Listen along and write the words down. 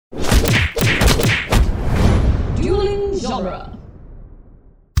genre.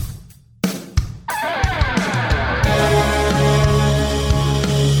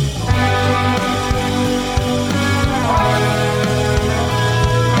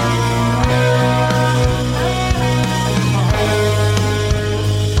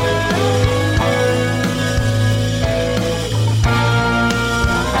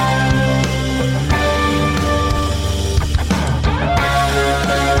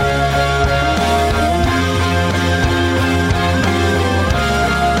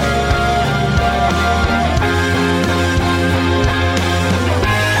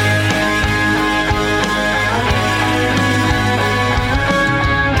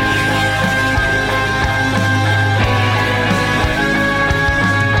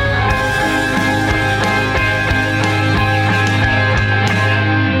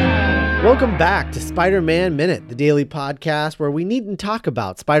 Welcome back to Spider-Man Minute, the daily podcast where we needn't talk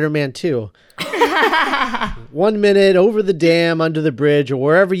about Spider-Man 2. 1 minute over the dam, under the bridge, or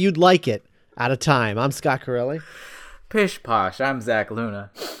wherever you'd like it at a time. I'm Scott Corelli. Pish posh, I'm Zach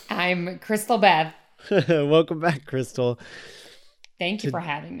Luna. I'm Crystal Beth. Welcome back, Crystal. Thank you for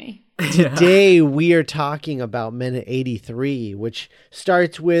having me. Today we are talking about minute 83, which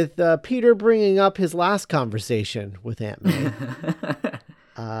starts with Peter bringing up his last conversation with Aunt May.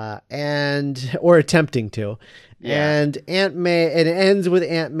 Or attempting to. Yeah. And Aunt May, it ends with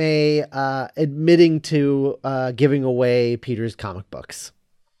Aunt May admitting to giving away Peter's comic books.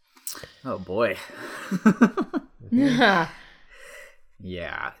 Oh boy. Yeah.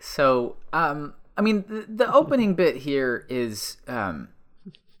 So, I mean, the opening bit here is, I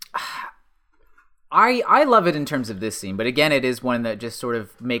love it in terms of this scene, but again, it is one that just sort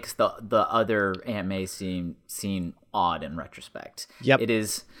of makes the other Aunt May scene odd in retrospect. Yep. It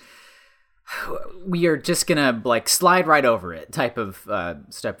is, we are just gonna like slide right over it type of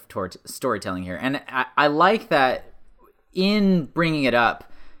step towards storytelling here. And I like that in bringing it up,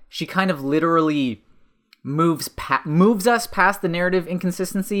 she kind of literally moves us past the narrative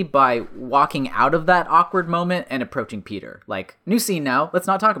inconsistency by walking out of that awkward moment and approaching Peter. Like, new scene now, let's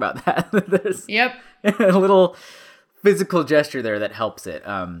not talk about that. There's Yep. a little physical gesture there that helps it.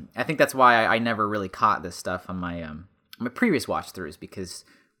 I think that's why I never really caught this stuff on my previous watch throughs, because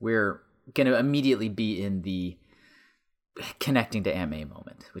we're going to immediately be in the connecting to Aunt May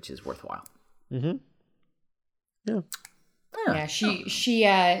moment, which is worthwhile. Mm-hmm. Yeah. Yeah, she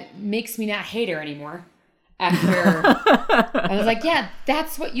makes me not hate her anymore. After I was like, yeah,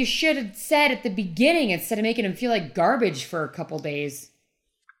 that's what you should have said at the beginning instead of making him feel like garbage for a couple days.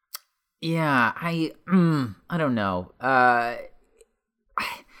 Yeah, I don't know.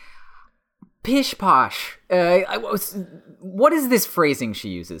 Pish posh. What is this phrasing she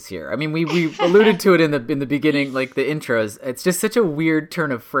uses here? I mean, we alluded to it in the beginning, like the intros. It's just such a weird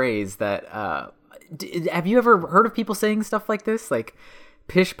turn of phrase that. Have you ever heard of people saying stuff like this, like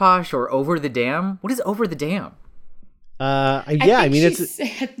pish posh or over the dam? What is over the dam? I mean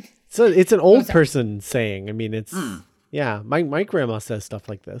it's an old person saying. I mean, it's yeah. My grandma says stuff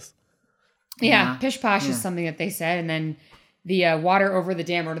like this. Yeah, pish posh is something that they said, and then the water over the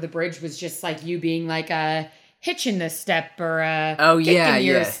dam or the bridge was just like you being like a hitch in the step or a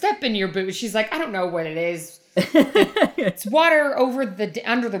step in your boot. She's like, I don't know what it is. It's water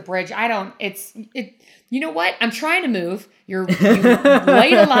under the bridge. You know what? I'm trying to move. You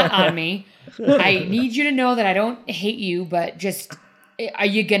laid a lot on me. I need you to know that I don't hate you, but just, are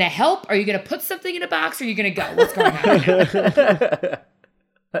you going to help? Are you going to put something in a box? Or are you going to go? What's going on?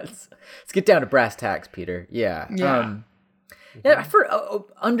 Let's get down to brass tacks, Peter. Yeah. For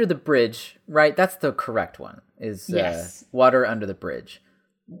under the bridge, right? That's the correct one. Is yes. Water under the bridge.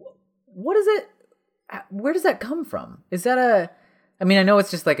 What is it? Where does that come from? Is that I mean, I know it's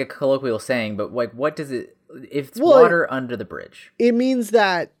just like a colloquial saying, but like, what does it, if it's water under the bridge? It means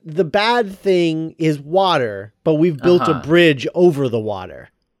that the bad thing is water, but we've built a bridge over the water.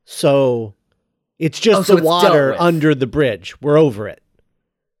 So it's just the water under the bridge. We're over it.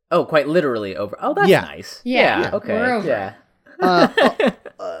 Oh, quite literally over. Oh, that's nice. Yeah. Okay. We're over. Yeah.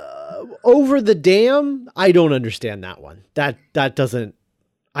 Over the dam, I don't understand that one. That doesn't,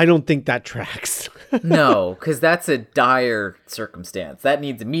 I don't think that tracks. No, because that's a dire circumstance. That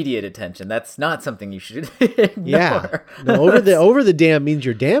needs immediate attention. That's not something you should ignore. Yeah. No, over the dam means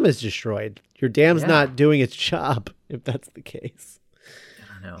your dam is destroyed. Your dam's not doing its job, if that's the case.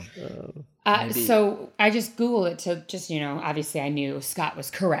 I don't know. So I just Googled it to just, obviously I knew Scott was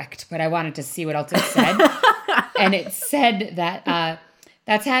correct, but I wanted to see what else it said. And it said that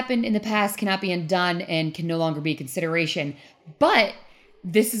that's happened in the past, cannot be undone, and can no longer be a consideration. But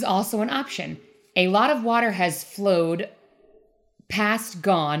this is also an option. A lot of water has flowed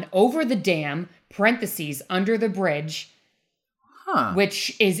gone over the dam, parentheses, under the bridge,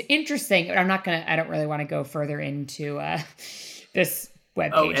 which is interesting. I don't really want to go further into this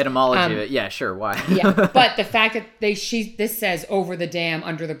webpage. Oh, etymology of it. Yeah, sure. Why? Yeah, but the fact that this says over the dam,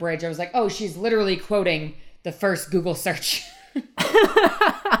 under the bridge, I was like, oh, she's literally quoting the first Google search.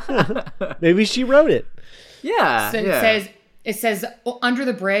 Maybe she wrote it. Yeah. So it says under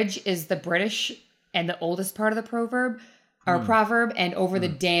the bridge is the British and the oldest part of the proverb, and over the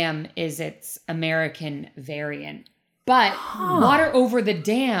dam is its American variant. But water over the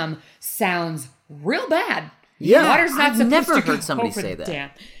dam sounds real bad. Yeah, water's not supposed never to heard somebody over say the that. dam.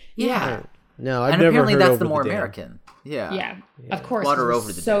 Yeah. No, I've and never apparently heard that's over the more dam. American. Yeah. Yeah, of course. Water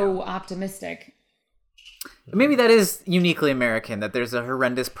over the so dam. optimistic. Maybe that is uniquely American, that there's a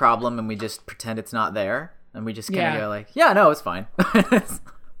horrendous problem and we just pretend it's not there. And we just kind of go like, yeah, no, it's fine.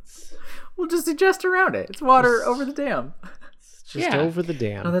 We'll just adjust around it. It's water over the dam. Just over the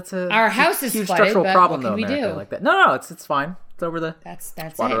dam. No, that's our house is huge flooded, structural but problem, what can though, we America, do? like that. No, it's fine. It's over the. That's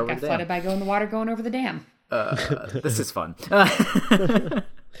water it. over Got the flooded by the water going over the dam. This is fun.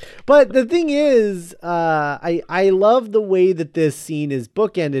 But the thing is, I love the way that this scene is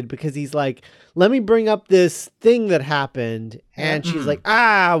bookended, because he's like, let me bring up this thing that happened. And she's like,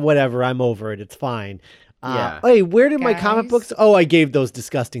 whatever, I'm over it. It's fine. Hey, where did my comic books? Oh, I gave those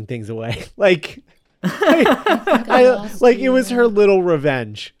disgusting things away. Like, like it was her little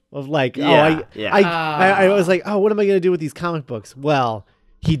revenge of like, I was like, oh, what am I going to do with these comic books? Well,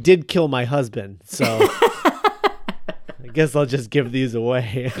 he did kill my husband. So I guess I'll just give these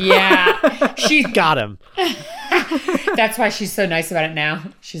away. Yeah. She got him. That's why she's so nice about it now.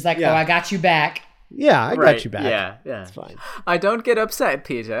 She's like, oh, I got you back. Yeah, I got you back. Yeah. It's fine. I don't get upset,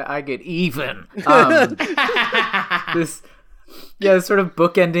 Peter. I get even. This sort of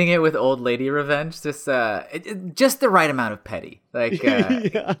bookending it with old lady revenge. Just the right amount of petty. Like,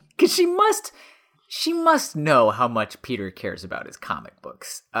 because she must know how much Peter cares about his comic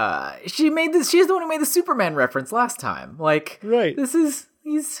books. She's the one who made the Superman reference last time. Like, right.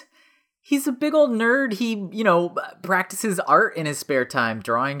 He's a big old nerd. He, practices art in his spare time,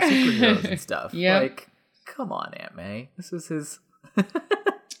 drawing superheroes and stuff. Yeah. Like, come on, Aunt May. This was his.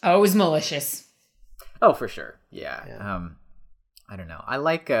 Oh, it was malicious. Oh, for sure. Yeah. I don't know. I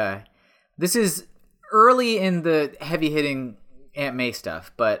like. This is early in the heavy hitting Aunt May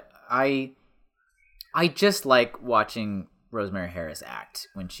stuff, but I just like watching Rosemary Harris act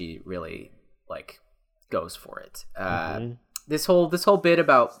when she really goes for it. This whole bit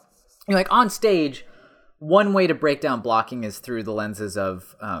about. Like on stage, one way to break down blocking is through the lenses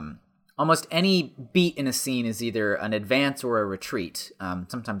of almost any beat in a scene is either an advance or a retreat.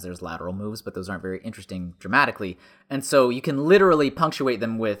 Sometimes there's lateral moves, but those aren't very interesting dramatically. And so you can literally punctuate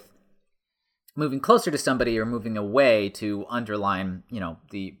them with moving closer to somebody or moving away to underline,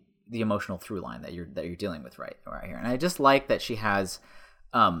 the emotional through line that you're dealing with right here. And I just like that she has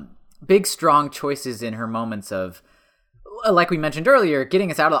big, strong choices in her moments of, like we mentioned earlier, getting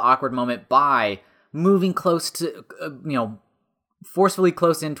us out of the awkward moment by moving close to, forcefully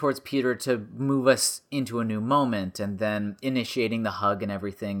close in towards Peter to move us into a new moment, and then initiating the hug and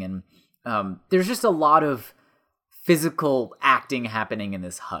everything. And there's just a lot of physical acting happening in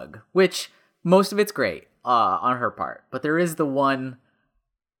this hug, which most of it's great on her part. But there is the one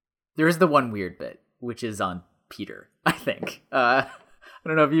weird bit, which is on Peter, I think. I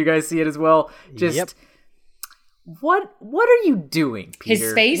don't know if you guys see it as well. Just... Yep. What are you doing, Peter?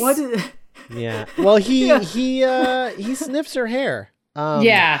 His face? Yeah. Well, he sniffs her hair.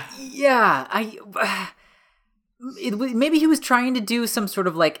 Yeah. Maybe he was trying to do some sort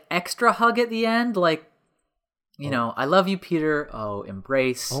of extra hug at the end, I love you, Peter. Oh,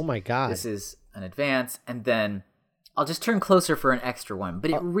 embrace. Oh my God. This is an advance, and then I'll just turn closer for an extra one. But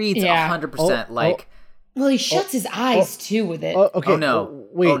it reads 100% Well, he shuts his eyes too with it. Okay. Oh no.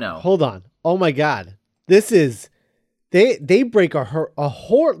 Wait. Oh no. Hold on. Oh my God. This is. They break a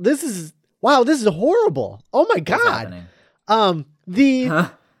horror. This is horrible. Oh my God.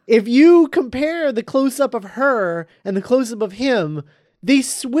 If you compare the close up of her and the close up of him, they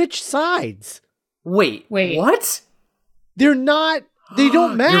switch sides. Wait. What? They're not. They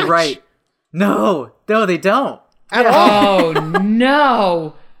don't match. You're right. No, they don't at all. Oh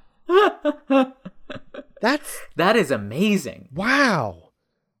no. That is amazing. Wow.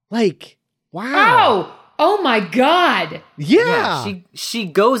 Wow. Oh my God. Yeah. She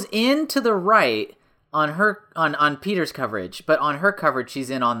goes in to the right on her on Peter's coverage, but on her coverage she's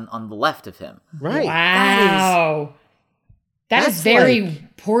in on the left of him. Right. Wow. That is very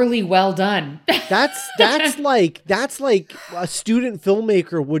poorly well done. That's like a student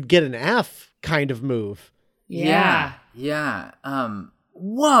filmmaker would get an F kind of move. Yeah.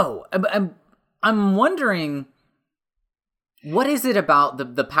 Whoa. I'm wondering, What is it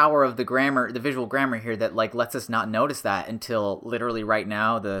about the power of the grammar, the visual grammar here that like lets us not notice that until literally right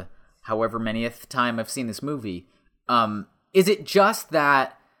now, the however manyth time I've seen this movie? Is it just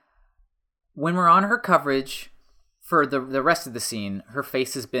that when we're on her coverage for the rest of the scene, her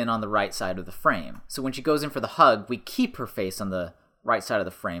face has been on the right side of the frame. So when she goes in for the hug, we keep her face on the right side of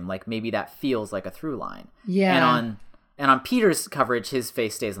the frame. Like maybe that feels like a through line. Yeah. And on Peter's coverage, his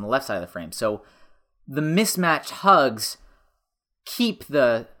face stays on the left side of the frame. So the mismatched hugs keep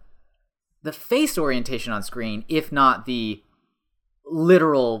the face orientation on screen, if not the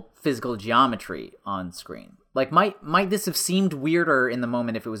literal physical geometry on screen. Like, might this have seemed weirder in the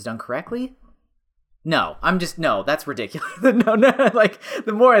moment if it was done correctly? No, that's ridiculous. no, like,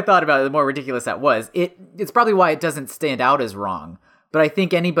 the more I thought about it, the more ridiculous that was. It's probably why it doesn't stand out as wrong. But I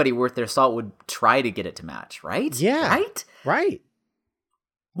think anybody worth their salt would try to get it to match, right? Yeah. Right.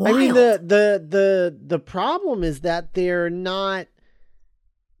 Wild. I mean, the problem is that they're not.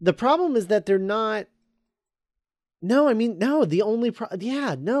 The problem is that they're not. No, I mean, no. The only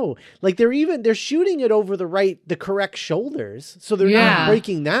no. Like they're shooting it over the correct shoulders, so they're not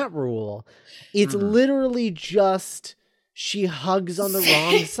breaking that rule. It's literally just she hugs on the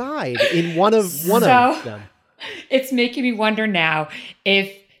wrong side in one of them. It's making me wonder now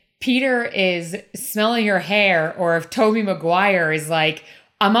if Peter is smelling her hair or if Tobey Maguire is like,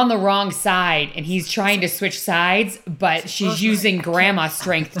 I'm on the wrong side and he's trying to switch sides, but she's using grandma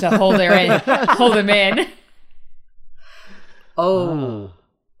strength to hold him in. Oh,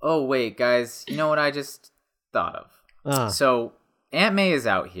 wait, guys. You know what I just thought of? So Aunt May is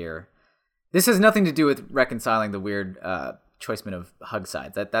out here. This has nothing to do with reconciling the weird choicement of hug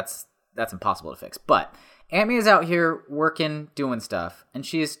sides. That's impossible to fix. But Aunt May is out here working, doing stuff, and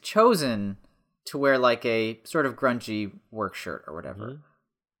she is chosen to wear like a sort of grungy work shirt or whatever. Mm-hmm.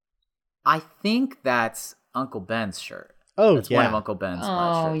 I think that's Uncle Ben's shirt. Oh, that's one of Uncle Ben's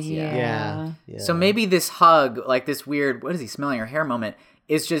shirts. Yeah. So maybe this hug, like this weird, what is he smelling her hair moment,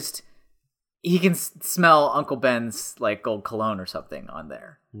 is just he can smell Uncle Ben's like gold cologne or something on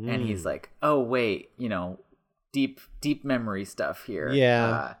there, and he's like, oh wait, deep memory stuff here.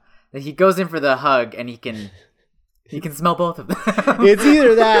 Yeah. He goes in for the hug and he can smell both of them. It's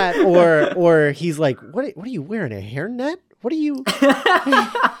either that or he's like, what are you wearing, a hairnet? What are you?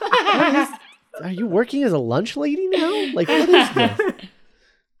 Are you working as a lunch lady now? Like, what is this?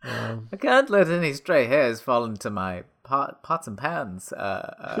 I can't let any stray hairs fall into my pots and pans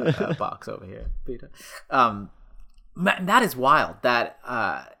box over here, Peter. Man, that is wild. That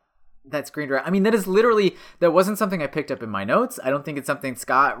screen director. I mean, that wasn't something I picked up in my notes. I don't think it's something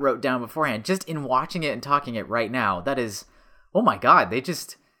Scott wrote down beforehand. Just in watching it and talking it right now, that is, oh my God, they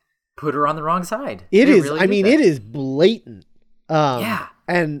just put her on the wrong side. It is blatant. Yeah.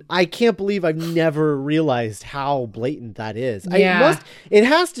 And I can't believe I've never realized how blatant that is. Yeah. It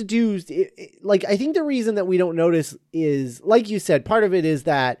has to do, like, I think the reason that we don't notice is, like you said, part of it is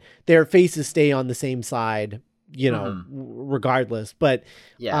that their faces stay on the same side, regardless. But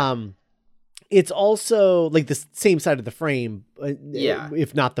it's also like the same side of the frame,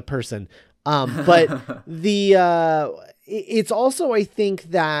 if not the person. But it's also, I think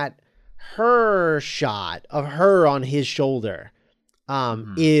that her shot of her on his shoulder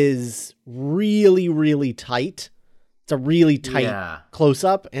is really, really tight. It's a really tight close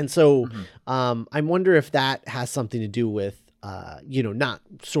up. And so I wonder if that has something to do with, not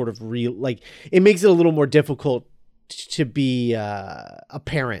sort of real, like it makes it a little more difficult to be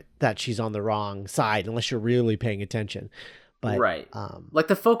apparent that she's on the wrong side unless you're really paying attention. But, right. Like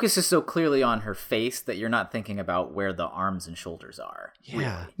the focus is so clearly on her face that you're not thinking about where the arms and shoulders are. Yeah.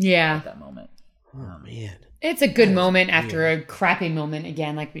 Really, yeah. At that moment. Oh, man. It's a good moment after a crappy moment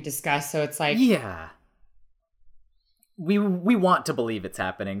again, like we discussed. So it's like, yeah, we want to believe it's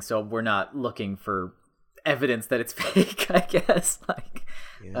happening, so we're not looking for evidence that it's fake. I guess I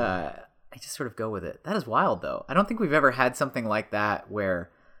just sort of go with it. That is wild, though. I don't think we've ever had something like that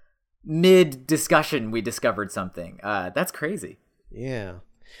where mid discussion we discovered something. That's crazy. Yeah,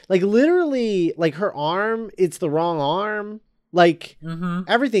 like literally, like her arm, it's the wrong arm. Like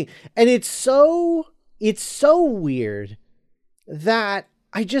everything, and it's so weird that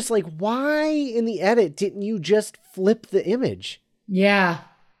I just like, why in the edit didn't you just flip the image? Yeah,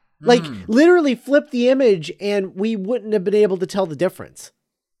 like literally flip the image, and we wouldn't have been able to tell the difference.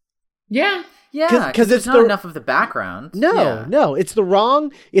 Yeah, because it's not enough of the background. No, it's the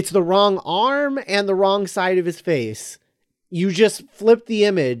wrong arm and the wrong side of his face. You just flip the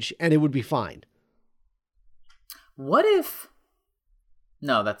image, and it would be fine. What if?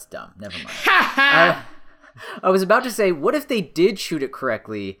 No, that's dumb. Never mind. I was about to say, what if they did shoot it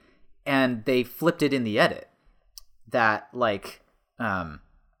correctly and they flipped it in the edit? that like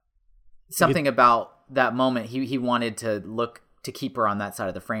something about that moment he wanted to keep her on that side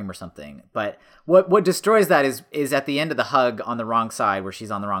of the frame or something. But what destroys that is at the end of the hug on the wrong side, where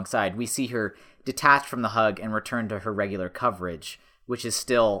she's on the wrong side, we see her detached from the hug and return to her regular coverage, which is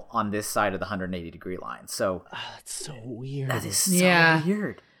still on this side of the 180-degree line. So that's so weird. That is so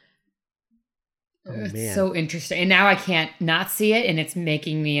weird. Oh, man. It's so interesting. And now I can't not see it, and it's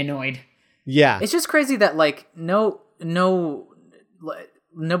making me annoyed. Yeah. It's just crazy that like nobody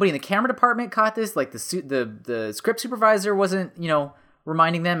in the camera department caught this. Like the script supervisor wasn't,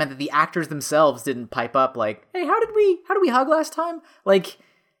 reminding them, and that the actors themselves didn't pipe up like, "Hey, how did we hug last time?" Like,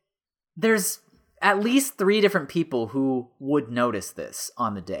 there's at least 3 different people who would notice this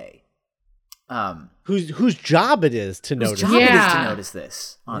on the day. Whose job it is to notice. Whose job it is to notice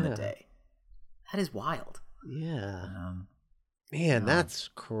this on the day. That is wild. Yeah. Man, that's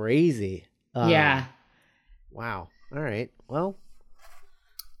crazy. Yeah. Wow. All right. Well.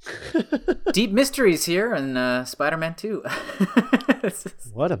 Deep mysteries here in Spider-Man 2.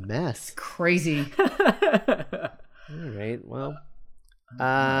 What a mess. Crazy. All right. Well.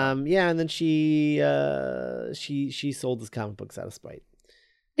 Yeah, and then she sold his comic books out of spite.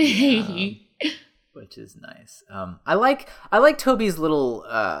 Which is nice. I like Toby's little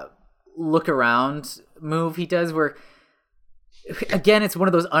look around move he does, where again it's one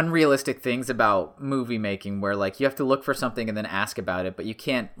of those unrealistic things about movie making where like you have to look for something and then ask about it, but you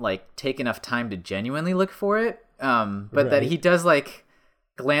can't like take enough time to genuinely look for it. But that he does like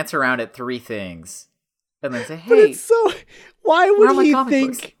glance around at 3 things and then say, "Hey, but it's so why would he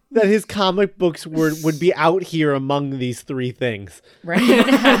think books? That his comic books would be out here among these 3 things?" Right.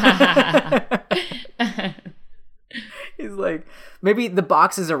 He's like, maybe the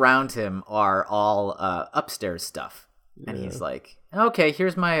boxes around him are all upstairs stuff. And he's like, "Okay,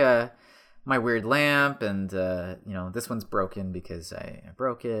 here's my my weird lamp, and this one's broken because I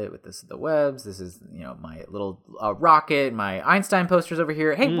broke it with the webs. This is my little rocket, my Einstein posters over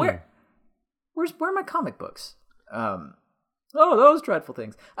here. Hey, where are my comic books? Oh, those dreadful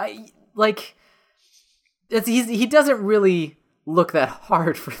things. He doesn't really look that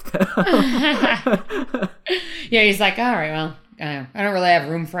hard for them." Yeah, he's like, all right, well, I don't really have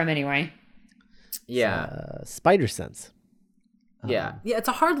room for him anyway. Yeah. Spider sense. Yeah, it's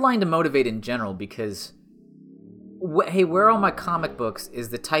a hard line to motivate in general because, hey, where are all my comic books is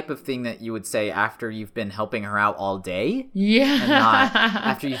the type of thing that you would say after you've been helping her out all day. Yeah. And not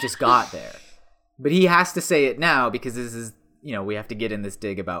after you just got there. But he has to say it now because this is, we have to get in this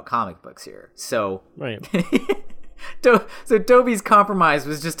dig about comic books here. So, right. So Toby's compromise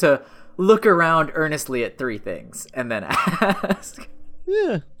was just to look around earnestly at 3 things and then ask.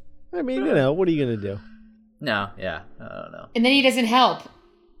 Yeah. I mean, what are you going to do? No, yeah. I don't know. And then he doesn't help.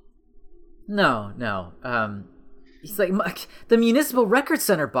 No. He's like, the Municipal Record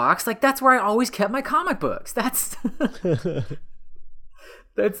Center box, like, that's where I always kept my comic books. That's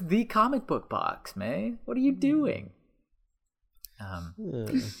that's the comic book box, man. What are you doing?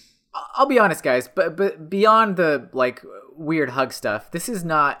 I'll be honest, guys, but beyond the, like, weird hug stuff, this is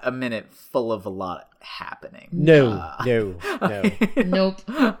not a minute full of a lot happening. No. Nope.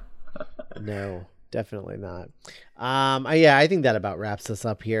 No, definitely not. I think that about wraps us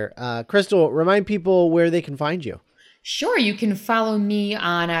up here. Crystal, remind people where they can find you. Sure, you can follow me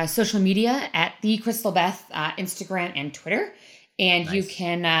on social media at the Crystal Beth, Instagram and Twitter, and nice. You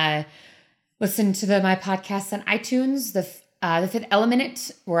can listen to my podcasts on iTunes. The Fifth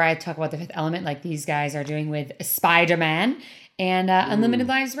Element, where I talk about the Fifth Element, like these guys are doing with Spider-Man, and Unlimited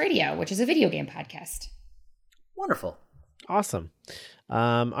Lives Radio, which is a video game podcast. Wonderful, awesome.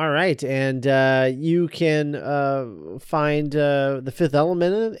 All right. And you can find The Fifth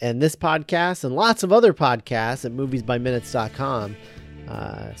Element and this podcast and lots of other podcasts at moviesbyminutes.com.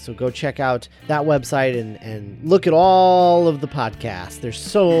 So go check out that website and look at all of the podcasts. There's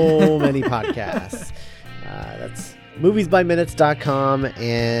so many podcasts. That's moviesbyminutes.com.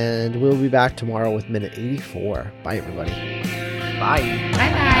 And we'll be back tomorrow with minute 84. Bye, everybody. Bye.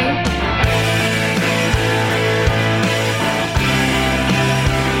 Bye-bye.